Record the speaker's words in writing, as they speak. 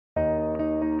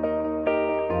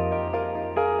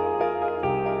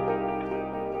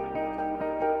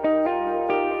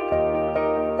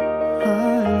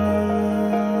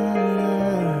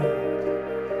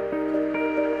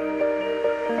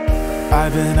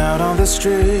I've been out on the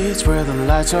streets where the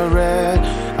lights are red.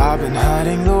 I've been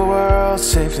hiding the world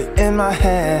safely in my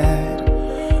head,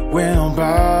 where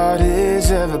nobody's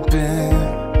ever been.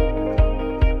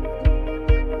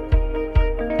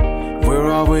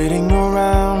 We're all waiting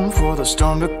around for the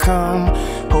storm to come,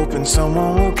 hoping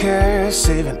someone will care,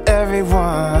 saving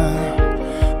everyone.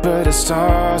 But it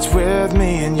starts with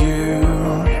me and you.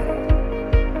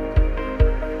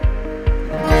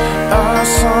 Our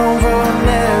song will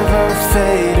never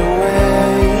fade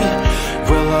away.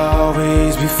 We'll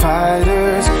always be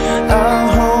fighters. I'll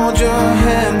hold your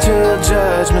hand till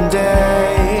Judgment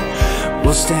Day.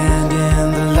 We'll stand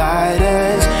in the light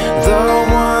as the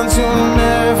ones who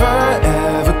never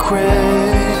ever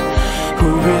quit,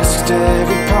 who risked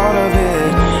every part of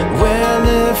it. We'll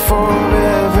live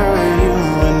forever, you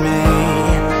and me.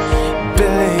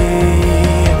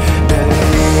 Believe,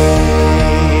 believe.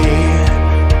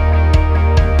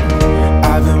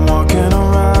 I've been walking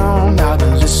around, I've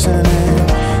been listening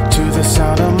to the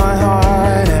sound of my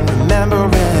heart and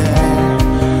remembering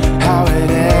how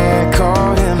it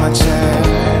echoed in my chest.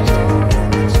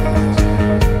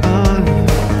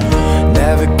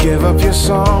 Never give up your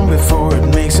song before it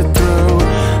makes it through.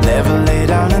 Never lay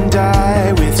down and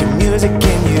die with your music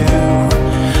in you.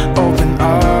 Open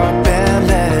up and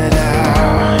let it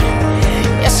out.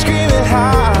 Yeah, scream it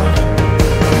high.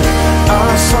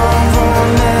 Our song will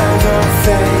never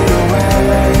fade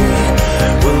away.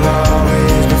 We'll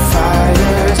always be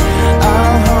fighters.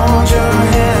 I'll hold your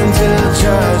hand till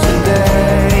Judgment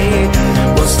Day.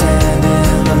 We'll stand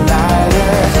in the light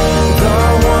as the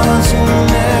ones who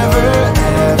never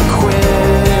ever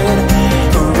quit,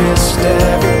 who risked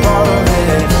every part of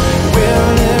it. We'll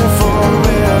live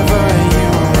forever,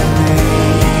 you and me.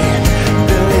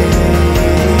 Believe,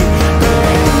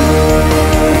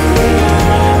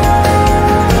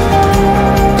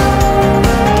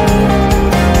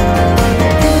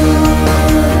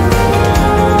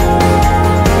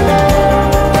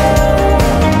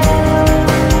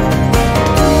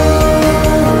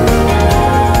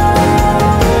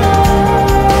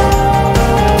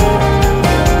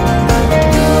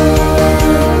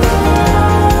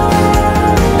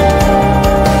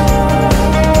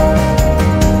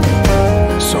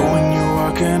 so when you're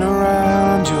walking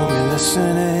around, you'll be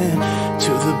listening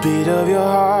to the beat of your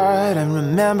heart and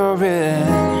remembering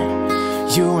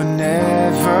you were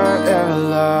never ever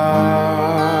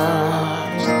lost.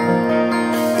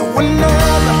 You were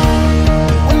never,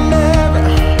 you were never,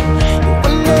 you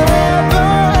were never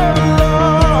ever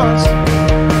lost.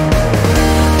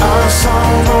 Our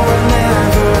song will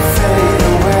never fade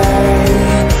away.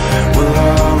 We'll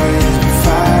always be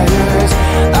fighters.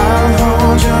 I'll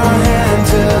hold your hand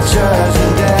till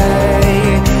Judgment Day.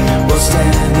 We'll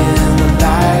stand in the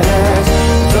light as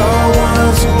the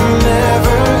ones who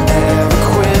never ever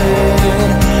quit,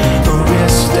 who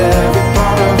risked every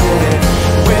part of it.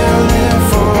 We'll live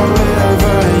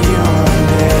forever, you and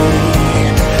me.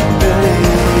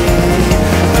 Believe,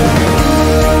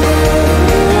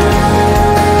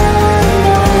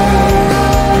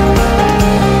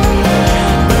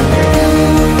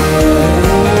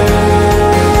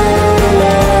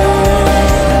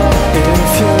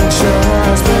 if you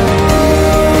just believe,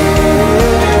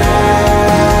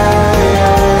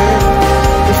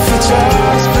 if you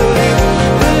just believe,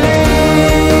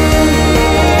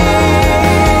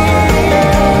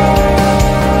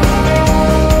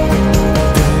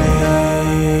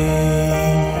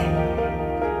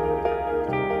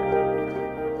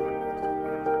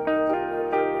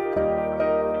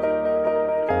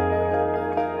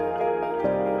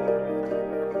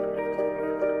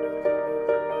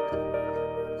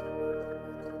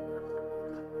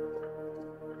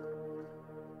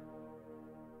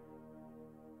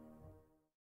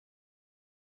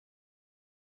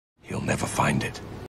 You'll never find it.